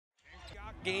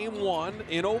Game one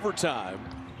in overtime.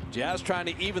 Jazz trying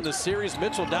to even the series.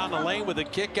 Mitchell down the lane with a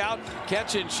kick out,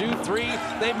 catch and shoot three.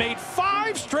 They made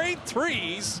 5 straight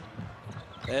threes.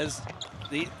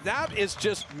 That is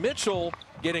just Mitchell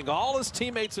getting all his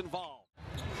teammates involved.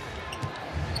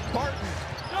 Barton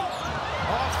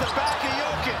off the back of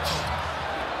Jokic.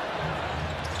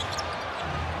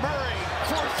 Murray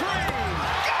for 3.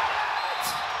 Got it!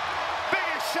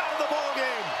 Biggest shot of the ball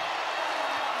game.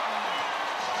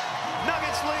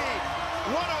 Nuggets lead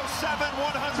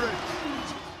 107-100.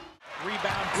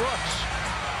 Rebound Brooks.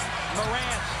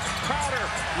 Morant. Crowder.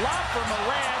 Lob for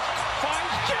Morant.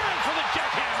 Finds Jaren for the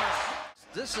jackhammer.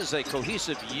 This is a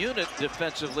cohesive unit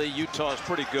defensively. Utah's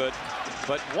pretty good,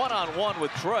 but one-on-one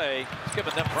with Trey is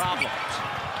giving them problems.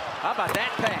 How about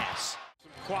that pass?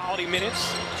 Some quality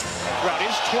minutes throughout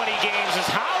his 20 games as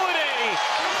Holiday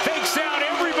fakes out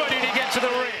everybody to get to the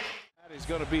ring. That is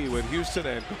going to be with Houston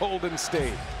and Golden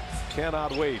State.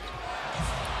 Cannot wait.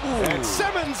 Ooh. And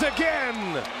Simmons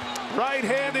again.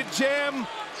 Right-handed jam.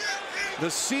 The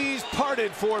seas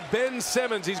parted for Ben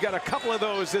Simmons. He's got a couple of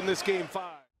those in this game 5.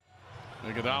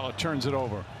 Iguodala turns it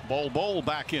over. Bol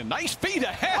back in. Nice feed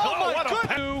ahead. Oh, what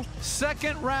a two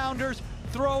second rounders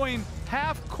throwing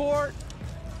half court,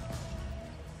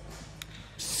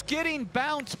 skidding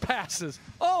bounce passes.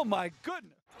 Oh my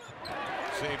goodness.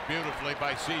 Saved beautifully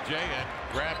by CJ and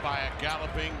grabbed by a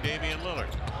galloping Damian Lillard.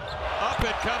 Up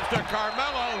it comes to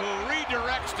Carmelo, who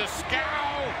redirects to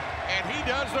Scow, and he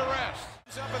does the rest.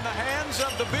 He's up in the hands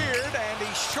of the Beard, and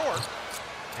he's short.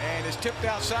 And is tipped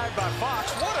outside by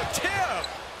Fox. What a tip!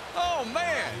 Oh,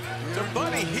 man. To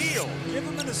Buddy Hield. Give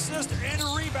him an assist and a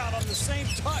rebound on the same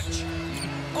touch.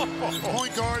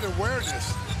 Point guard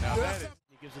awareness. Now that is...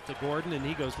 He gives it to Gordon, and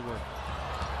he goes to work.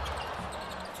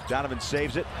 Donovan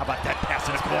saves it. How about that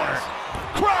pass in the corner?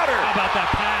 Crowder! How about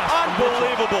that pass?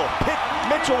 Unbelievable.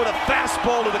 Mitchell with a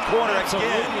fastball to the corner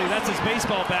again. That's his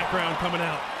baseball background coming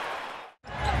out.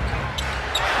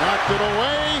 Knocked it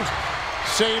away.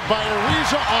 Saved by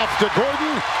Ariza, off to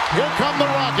Gordon. Here come the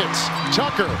Rockets.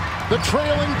 Tucker, the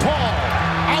trailing Paul.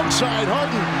 Outside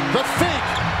Harden, the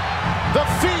fake, the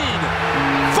feed.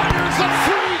 Fires the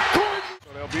free. Gordon.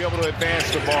 So they'll be able to advance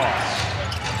the ball.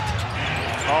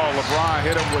 Oh, LeBron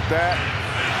hit him with that.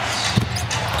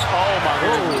 Oh, my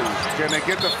goodness. Can they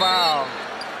get the foul?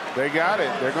 They got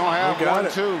it. They're going to have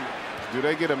 1-2. Do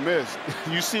they get a miss?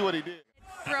 You see what he did.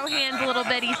 Throw hands a little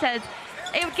bit, he says.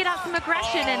 It would get out some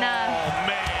aggression and Oh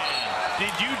man,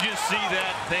 did you just see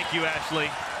that? Thank you, Ashley.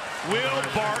 Will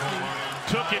Barton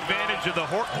took advantage of the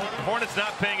Hornets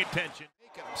not paying attention.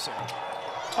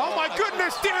 Oh my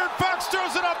goodness, De'Aaron Fox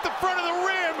throws it off the front of the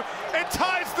rim and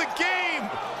ties the game.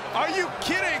 Are you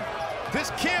kidding?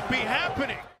 This can't be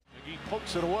happening. He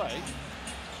pokes it away.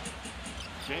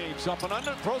 James up and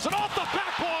under, throws it off the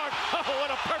backboard. Oh, what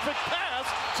a perfect pass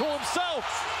to himself.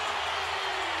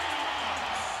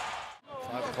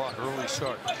 5 o'clock early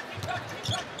start.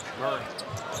 Murray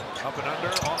up and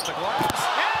under, off the glass,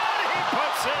 and he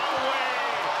puts it away.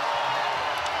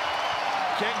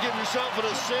 Can't give yourself an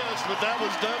assist, but that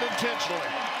was done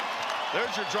intentionally.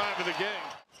 There's your drive of the game.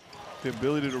 The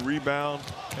ability to rebound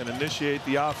and initiate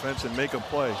the offense and make a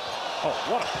play. Oh,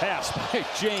 what a pass by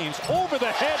James over the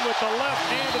head with the left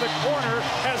hand to the corner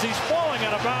as he's falling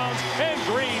out of bounds, and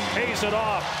Green pays it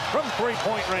off from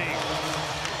 3-point range.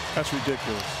 That's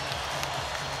ridiculous.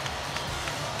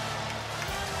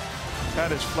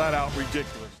 That is flat out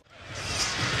ridiculous.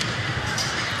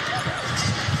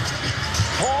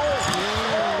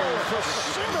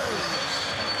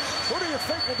 Who do you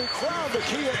think will be crowned the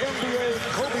Kia NBA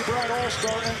Kobe Bryant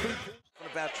All-Star MVP?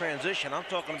 About transition, I'm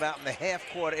talking about in the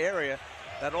half-court area,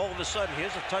 that all of a sudden,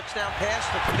 here's a touchdown pass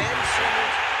to Ben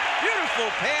Simmons. Beautiful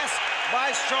pass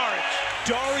by Saric.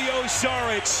 Dario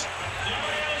Saric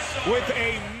with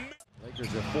a...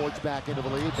 Lakers are forged back into the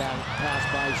lead. That pass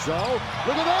by Zoe.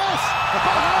 Look at this!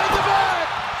 Behind the back!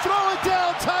 Throw it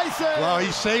down, Tyson! Well,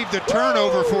 he saved the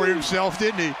turnover for himself,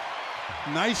 didn't he?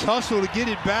 Nice hustle to get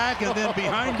it back, and then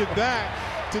behind the back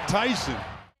to Tyson.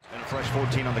 And a fresh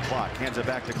 14 on the clock. Hands it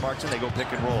back to Clarkson. They go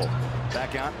pick and roll.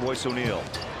 Back out, Royce O'Neal.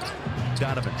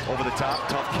 Donovan over the top.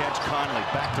 Tough catch. Conley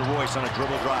back to Royce on a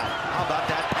dribble drive. How about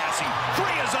that passing? 3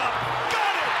 is up.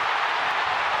 Got it!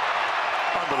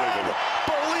 Unbelievable.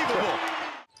 Believable.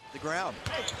 The ground.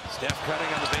 Steph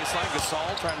cutting on the baseline. Gasol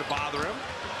trying to bother him.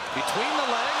 Between the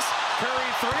legs.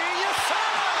 Curry 3. Yes, sir!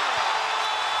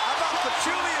 How about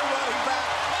Pachulia running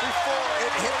back before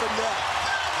it hit the net?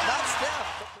 Not Steph.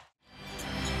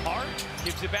 Hart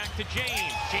gives it back to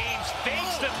James. James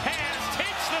fakes the pass,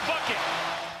 takes the bucket.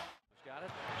 Got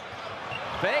it.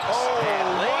 Fakes and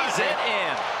lays it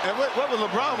in. And what was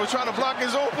LeBron was trying to block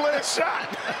his own player's shot.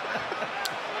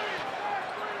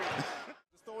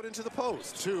 Throw it into the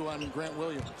post. 2 on Grant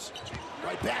Williams.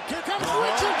 Right back. Here comes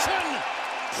Richardson.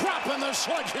 Dropping the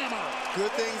sledgehammer.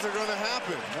 Good things are going to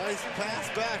happen. Nice pass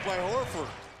back by Horford.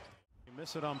 You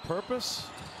miss it on purpose.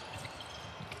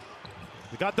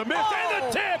 They got the miss and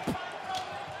the tip.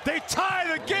 They tie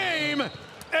the game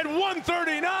at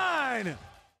 139.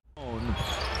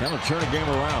 Kind of turn the game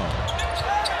around.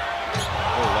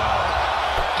 Oh,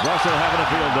 wow. Russell having a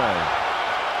field day.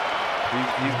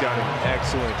 He's got an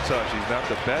excellent touch. He's not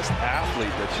the best athlete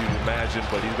that you imagine,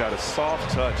 but he's got a soft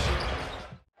touch.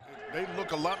 They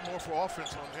look a lot more for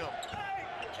offense on him.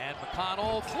 And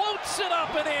McConnell floats it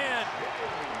up and in.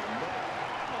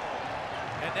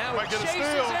 And now he chases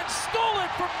and stole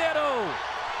it from Neto.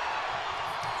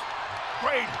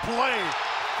 Great play.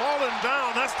 Falling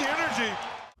down. That's the energy.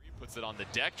 Puts it on the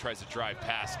deck, tries to drive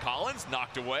past Collins,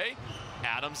 knocked away.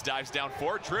 Adams dives down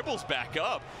forward, dribbles back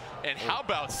up. And how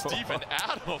about Steven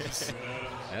Adams?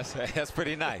 That's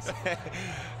pretty nice.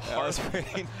 That's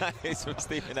pretty nice from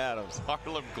Steven Adams.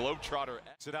 Harlem Globetrotter.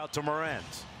 It out to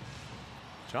Morant.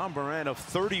 John Morant, a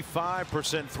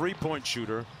 35% three-point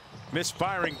shooter.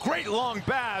 Misfiring, great long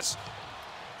pass.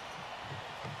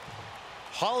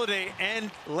 Holiday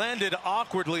landed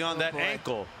awkwardly on that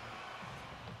ankle.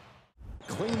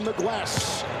 Clean the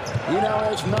glass. He now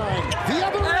has 9. The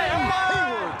other end.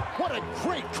 Hayward. What a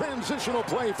great transitional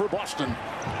play for Boston.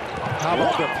 How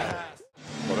about the pass?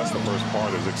 Well, that's the first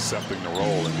part, is accepting the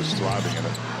role and just thriving in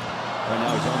it. Right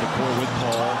now he's on the court with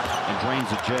Paul and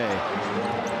drains a J.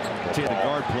 I'll tell you, the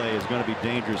guard play is going to be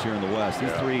dangerous here in the West.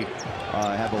 These three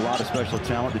have a lot of special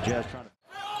talent. The Jazz trying to...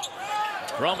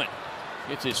 Drummond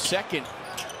gets his second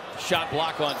shot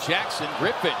block on Jackson.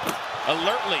 Griffin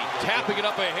alertly tapping it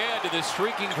up ahead to the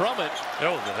streaking Drummond. That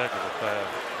was a heck of a pass.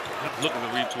 Look at the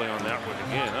replay on that one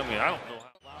again. I mean, I don't know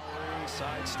how. Lowry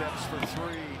side steps for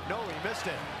 3. No, he missed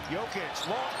it. Jokic,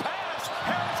 long pass.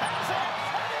 Harris has it.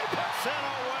 And he puts it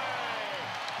away.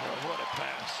 Oh, what a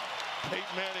pass.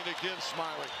 Peyton Manning again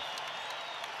smiling.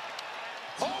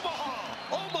 Omaha!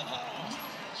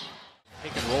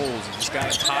 Pick and rolls, and just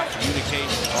got to talk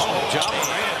communication. Oh, John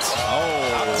Morant. Oh,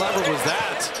 how clever was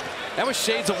that? That was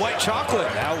shades of white chocolate.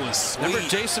 That was sweet. Remember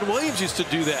Jason Williams used to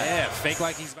do that. Yeah, fake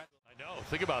like he's... I know,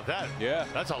 think about that. Yeah.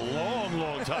 That's a long,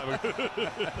 long time ago.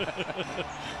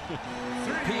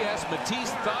 P.S.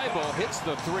 Matisse Thybulle hits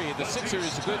the 3. The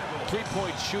Sixers a good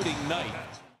three-point shooting night.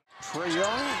 Trae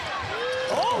Young.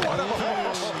 Oh, what a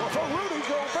pass for Rudy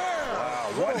Gobert.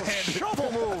 Wow, one-handed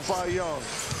shovel move by Young.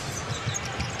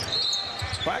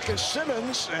 Back is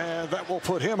Simmons, and that will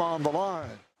put him on the line.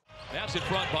 That's in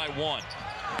front by 1.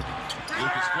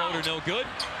 Lucas floater no good.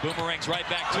 Boomerang's right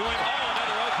back to him. Oh,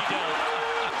 another okey-doke.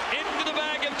 Into the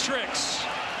bag of tricks.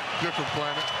 Different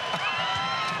planet.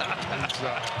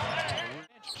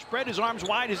 Spread his arms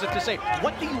wide as if to say,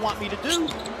 what do you want me to do?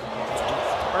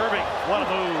 Irving, what a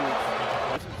move.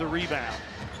 This is the rebound.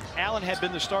 Allen had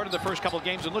been the starter of the first couple of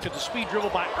games, and look at the speed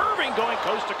dribble by Irving going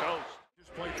coast to coast.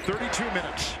 Just played 32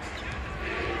 minutes.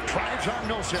 Drives on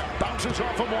Millsap, bounces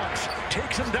off him once,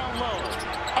 takes him down low,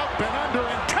 up and under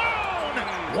and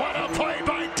down. What a play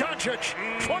by Doncic,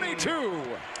 22.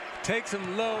 Takes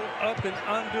him low, up and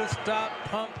under, stop,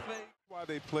 pump fake. Why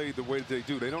they play the way that they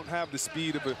do. They don't have the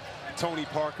speed of a Tony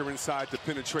Parker inside to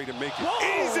penetrate and make it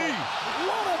easy.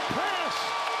 What a pass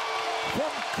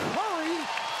from Curry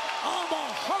on the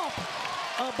hop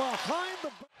behind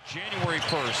the... January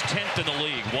 1st, 10th in the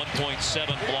league, 1.7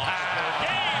 blocks per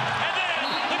game. And then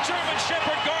the German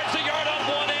Shepherd guards the yard on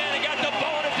one end and got the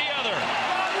bone at the other.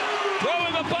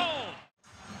 Throwing a bone.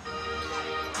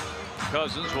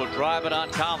 Cousins will drive it on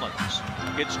Collins.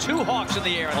 Gets 2 Hawks in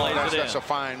the air and lays it in. That's a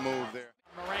fine move there.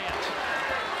 Morant.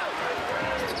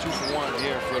 2 for 1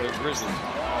 here for the Grizzlies.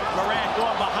 Morant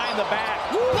going behind the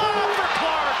back. Lob for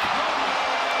Clark.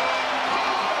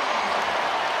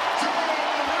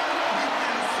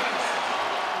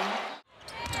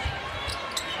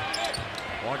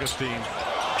 Augustine.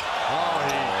 Oh,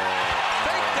 he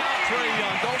faked out Trae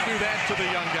Young. Don't do that to the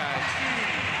young guy.